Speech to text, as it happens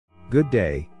Good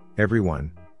day,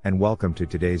 everyone, and welcome to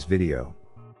today's video.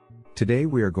 Today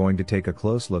we are going to take a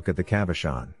close look at the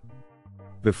Cavachon.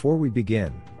 Before we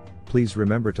begin, please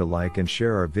remember to like and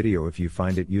share our video if you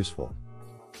find it useful.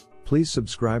 Please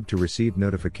subscribe to receive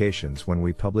notifications when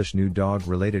we publish new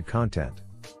dog-related content.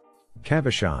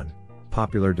 Cavachon,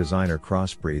 popular designer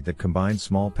crossbreed that combines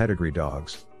small pedigree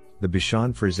dogs, the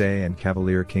Bichon frise and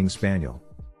Cavalier King Spaniel.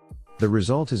 The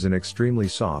result is an extremely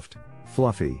soft,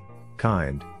 fluffy,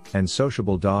 kind, and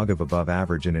sociable dog of above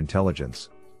average in intelligence.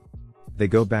 They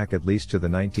go back at least to the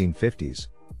 1950s,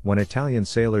 when Italian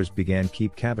sailors began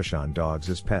keep Cavachon dogs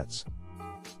as pets.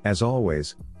 As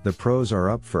always, the pros are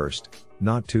up first: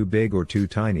 not too big or too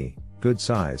tiny, good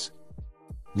size.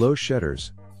 Low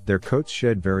shedders, their coats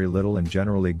shed very little and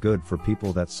generally good for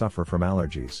people that suffer from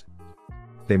allergies.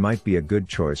 They might be a good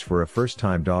choice for a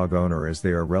first-time dog owner as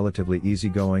they are relatively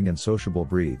easygoing and sociable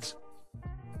breeds.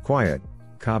 Quiet,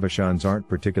 Cavachons aren't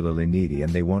particularly needy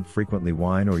and they won't frequently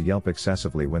whine or yelp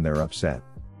excessively when they're upset.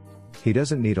 He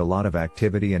doesn't need a lot of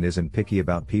activity and isn't picky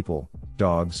about people,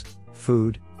 dogs,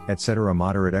 food, etc.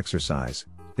 Moderate exercise.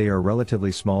 They are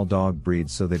relatively small dog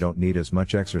breeds, so they don't need as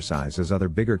much exercise as other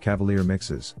bigger Cavalier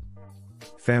mixes.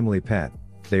 Family pet,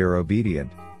 they are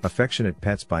obedient, affectionate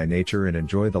pets by nature and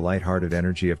enjoy the light-hearted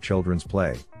energy of children's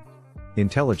play.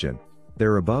 Intelligent,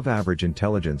 their above average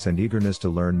intelligence and eagerness to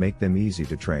learn make them easy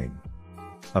to train.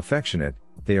 Affectionate,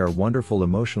 they are wonderful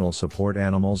emotional support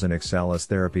animals and excel as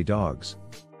therapy dogs.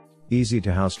 Easy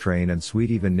to house train and sweet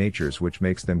even natures, which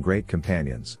makes them great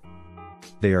companions.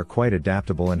 They are quite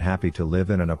adaptable and happy to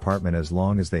live in an apartment as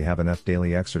long as they have enough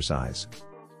daily exercise.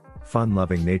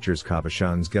 Fun-loving natures,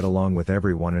 Cavachons get along with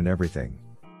everyone and everything.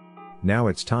 Now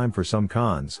it's time for some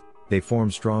cons. They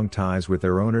form strong ties with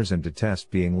their owners and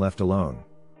detest being left alone.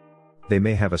 They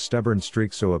may have a stubborn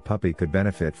streak, so a puppy could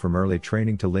benefit from early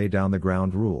training to lay down the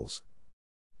ground rules.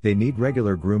 They need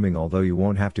regular grooming, although you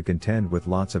won't have to contend with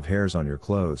lots of hairs on your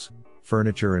clothes,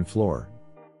 furniture and floor.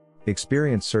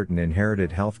 Experience certain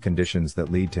inherited health conditions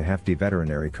that lead to hefty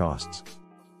veterinary costs.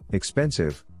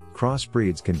 Expensive,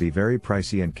 crossbreeds can be very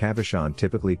pricey and Cavachon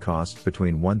typically costs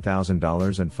between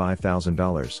 $1,000 and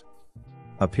 $5,000.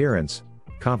 Appearance,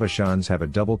 Cavachons have a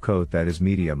double coat that is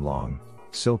medium long,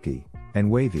 silky,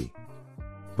 and wavy.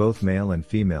 Both male and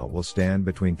female will stand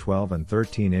between 12 and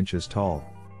 13 inches tall,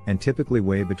 and typically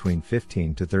weigh between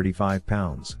 15 to 35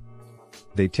 pounds.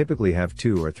 They typically have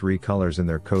 2 or 3 colors in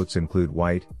their coats, include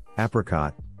white,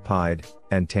 apricot, pied,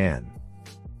 and tan.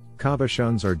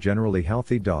 Cavachons are generally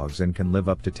healthy dogs and can live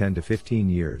up to 10 to 15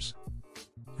 years.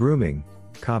 Grooming,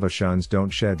 Cavachons don't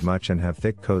shed much and have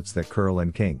thick coats that curl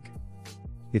and kink.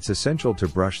 It's essential to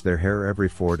brush their hair every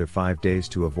 4 to 5 days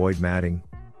to avoid matting,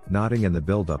 knotting and the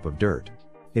buildup of dirt.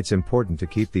 It's important to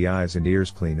keep the eyes and ears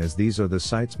clean, as these are the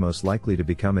sites most likely to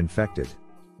become infected.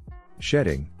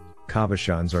 Shedding,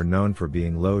 Cavachons are known for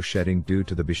being low shedding due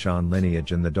to the Bichon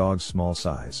lineage and the dog's small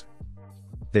size.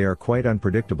 They are quite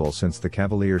unpredictable since the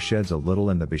Cavalier sheds a little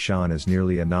and the Bichon is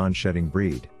nearly a non-shedding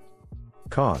breed.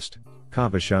 Cost,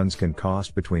 Cavachons can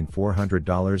cost between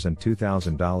 $400 and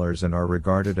 $2,000 and are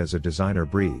regarded as a designer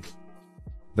breed.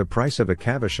 The price of a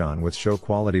Cavachon with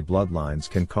show-quality bloodlines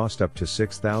can cost up to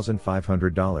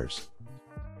 $6,500.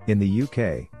 In the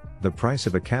UK, the price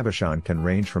of a Cavachon can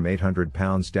range from £800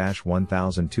 to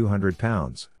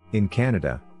 £1,200. In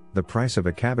Canada, the price of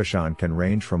a Cavachon can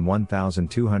range from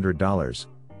 $1,200,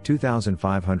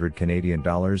 $2,500 Canadian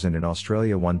dollars, and in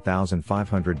Australia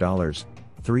 $1,500,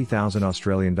 $3,000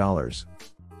 Australian dollars.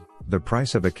 The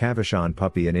price of a Cavachon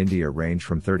puppy in India range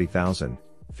from 30,000,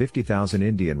 50,000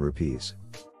 Indian rupees.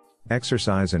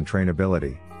 Exercise and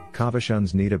trainability,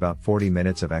 Cavachons need about 40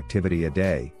 minutes of activity a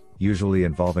day, usually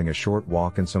involving a short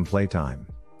walk and some playtime.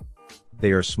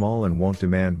 They are small and won't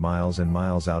demand miles and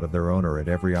miles out of their owner at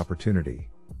every opportunity.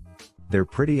 They're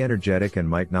pretty energetic and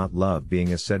might not love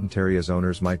being as sedentary as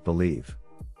owners might believe.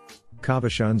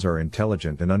 Cavachons are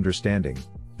intelligent and understanding.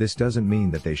 This doesn't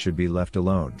mean that they should be left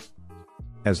alone.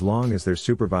 As long as they're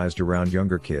supervised around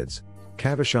younger kids,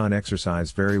 Cavachon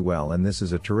exercise very well, and this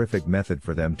is a terrific method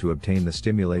for them to obtain the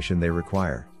stimulation they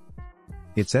require.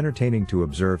 It's entertaining to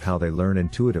observe how they learn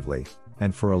intuitively,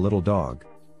 and for a little dog,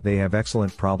 they have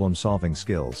excellent problem-solving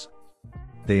skills.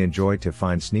 They enjoy to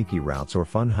find sneaky routes or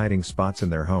fun hiding spots in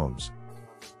their homes.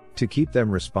 To keep them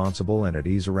responsible and at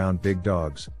ease around big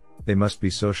dogs, they must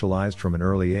be socialized from an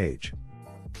early age.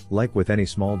 Like with any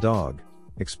small dog,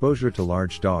 exposure to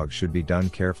large dogs should be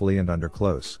done carefully and under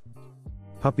close.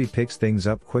 Puppy picks things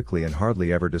up quickly and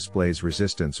hardly ever displays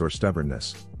resistance or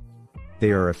stubbornness. They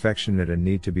are affectionate and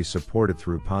need to be supported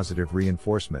through positive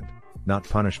reinforcement, not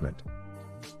punishment.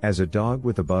 As a dog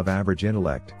with above average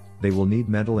intellect, They will need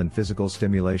mental and physical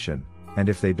stimulation, and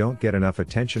if they don't get enough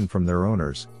attention from their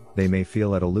owners, they may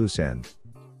feel at a loose end.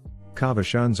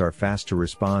 Cavachons are fast to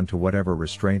respond to whatever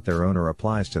restraint their owner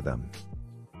applies to them.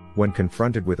 When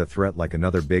confronted with a threat like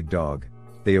another big dog,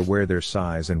 they are aware their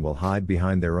size and will hide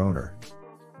behind their owner.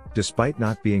 Despite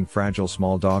not being fragile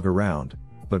small dog around,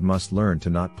 but must learn to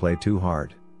not play too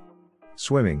hard.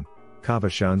 Swimming.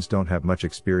 Cavachons don't have much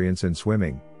experience in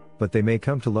swimming, but they may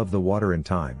come to love the water in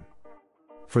time.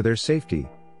 For their safety,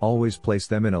 always place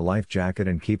them in a life jacket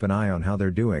and keep an eye on how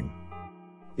they're doing.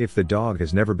 If the dog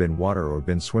has never been water or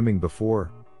been swimming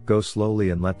before, go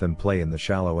slowly and let them play in the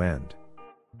shallow end.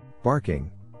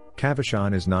 Barking.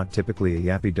 Cavachon is not typically a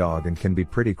yappy dog and can be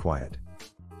pretty quiet.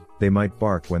 They might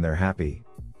bark when they're happy,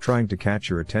 trying to catch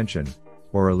your attention,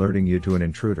 or alerting you to an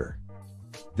intruder.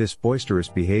 This boisterous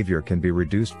behavior can be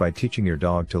reduced by teaching your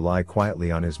dog to lie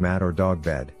quietly on his mat or dog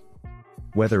bed.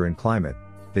 Weather and climate.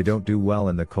 They don't do well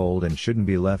in the cold and shouldn't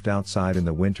be left outside in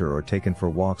the winter or taken for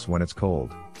walks when it's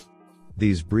cold.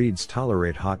 These breeds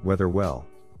tolerate hot weather well,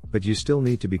 but you still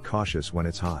need to be cautious when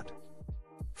it's hot.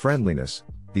 Friendliness.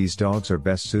 These dogs are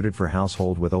best suited for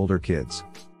household with older kids.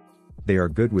 They are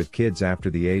good with kids after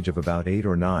the age of about 8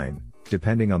 or 9,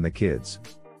 depending on the kids.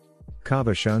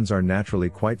 Cavachons are naturally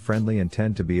quite friendly and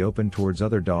tend to be open towards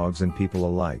other dogs and people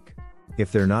alike.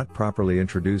 If they're not properly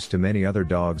introduced to many other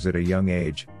dogs at a young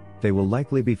age, they will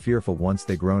likely be fearful once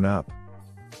they grown up.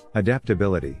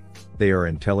 Adaptability. They are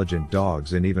intelligent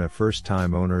dogs and even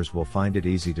first-time owners will find it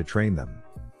easy to train them.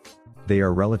 They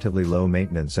are relatively low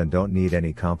maintenance and don't need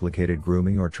any complicated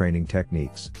grooming or training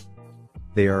techniques.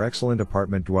 They are excellent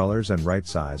apartment dwellers and right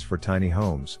size for tiny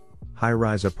homes,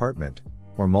 high-rise apartment,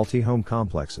 or multi-home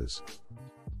complexes.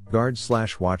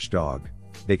 Guard/watchdog.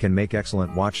 They can make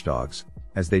excellent watchdogs,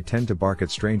 as they tend to bark at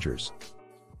strangers.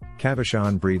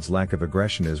 Cavachon breed's lack of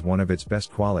aggression is one of its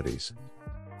best qualities.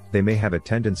 They may have a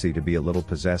tendency to be a little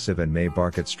possessive and may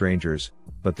bark at strangers,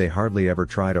 but they hardly ever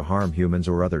try to harm humans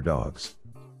or other dogs.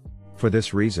 For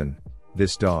this reason,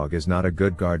 this dog is not a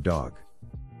good guard dog.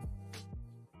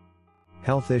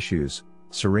 Health issues.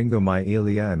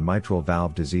 Syringomyelia and mitral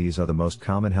valve disease are the most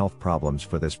common health problems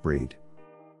for this breed.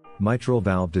 Mitral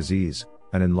valve disease,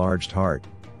 an enlarged heart,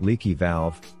 leaky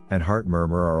valve, and heart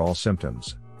murmur are all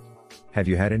symptoms. Have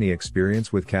you had any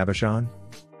experience with Cavachon?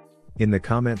 In the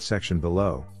comment section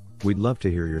below, we'd love to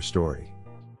hear your story.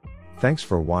 Thanks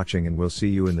for watching and we'll see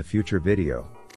you in the future video.